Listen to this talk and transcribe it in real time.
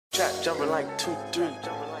Trap jumping like 2-3.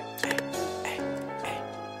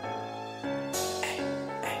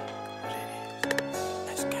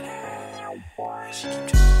 Let's get it. She keep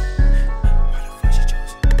choosing. Why the fuck she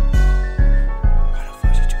choosing? Why the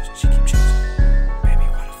fuck she choosing? She keep choosing. Baby,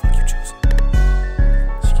 why the fuck you choosing?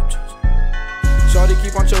 She keep choosing. Shorty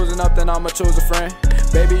keep on choosing up, then I'ma choose a friend.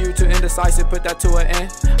 Baby, you too indecisive, put that to an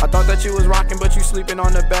end. I thought that you was rocking, but you sleeping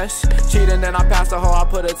on the best. Cheating, then I passed the hoe, I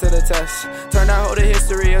put her to the test. Turn that hoe to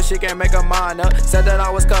history if she can't make her mind up. Said that I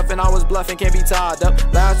was cuffing, I was bluffing, can't be tied up.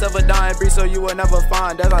 Last of a dying breed, so you will never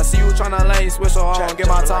find us. I see you tryna lane switch, so I won't get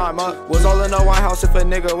my time up. Was all in the White House if a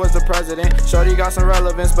nigga was the president. Shorty got some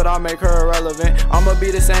relevance, but I'll make her irrelevant. I'ma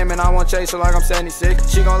be the same and I won't chase her like I'm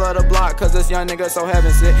 76. She gon' let her block, cause this young nigga so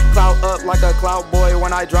heaven sick. Clout up like a clout boy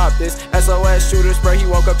when I drop this. SOS shooter spray, he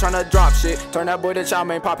woke up tryna drop shit. Turn that boy to chow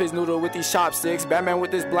mein, pop his noodle with these chopsticks. Batman with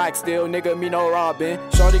this black steel, nigga me no Robin.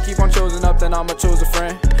 Shorty keep on choosing up, then I'ma choose a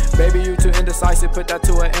friend. Baby, you too indecisive, put that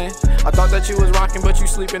to an end. I thought that you was rocking, but you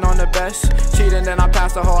sleeping on the best. Cheating, then I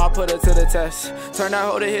passed the hoe, I put her to the test. Turn that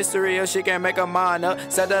hoe to history if she can't make her mind up.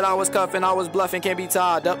 Said that I was cuffing, I was bluffing, can't be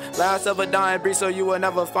tied up. Last of a dying breed, so you will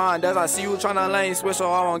never find us. I see you tryna lane switch,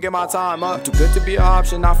 so I won't get my time up. Too good to be an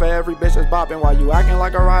option, not for every bitch that's bopping. Why you acting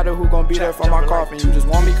like a rider who gon' be there for my coffin? You just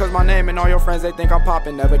want me cause my name and all your friends, they think I'm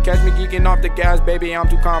popping. Never catch me geeking off the gas, baby, I'm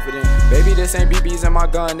too confident. Baby, this ain't BBs in my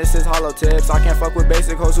gun, this is hollow tips. I can't fuck with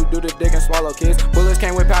basic hoes who do the dick and swallow kids. Bullets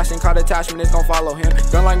came with passion, caught attachment, it's gon' follow him.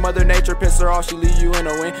 Gun like Mother Nature, piss her off, she leave you in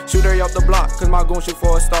a wind. Shoot her up the block, cause my goon shoot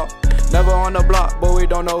for a stop. Never on the block, but we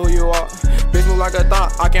don't know who you are. Bitch move like a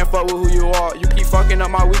thought, I can't fuck with who you are. You keep fucking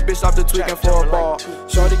up my weak bitch, stop the tweaking for a ball.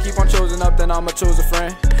 Shorty keep on choosing up, then I'ma choose a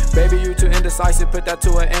friend. Baby, you too indecisive, put that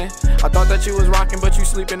to an end. I thought that you was rocking, but you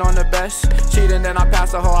sleeping on the best. Cheating, then I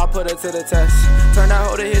passed the hoe, I put her to the test. Turn that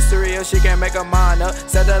hoe to history if she can't make her mind up.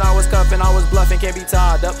 Said that I was cuffing, I was bluffing, can't be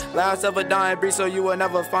tied up. Last of a dying breed, so you will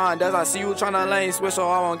never find us. I see you tryna lane switch, so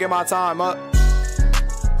I won't get my time up.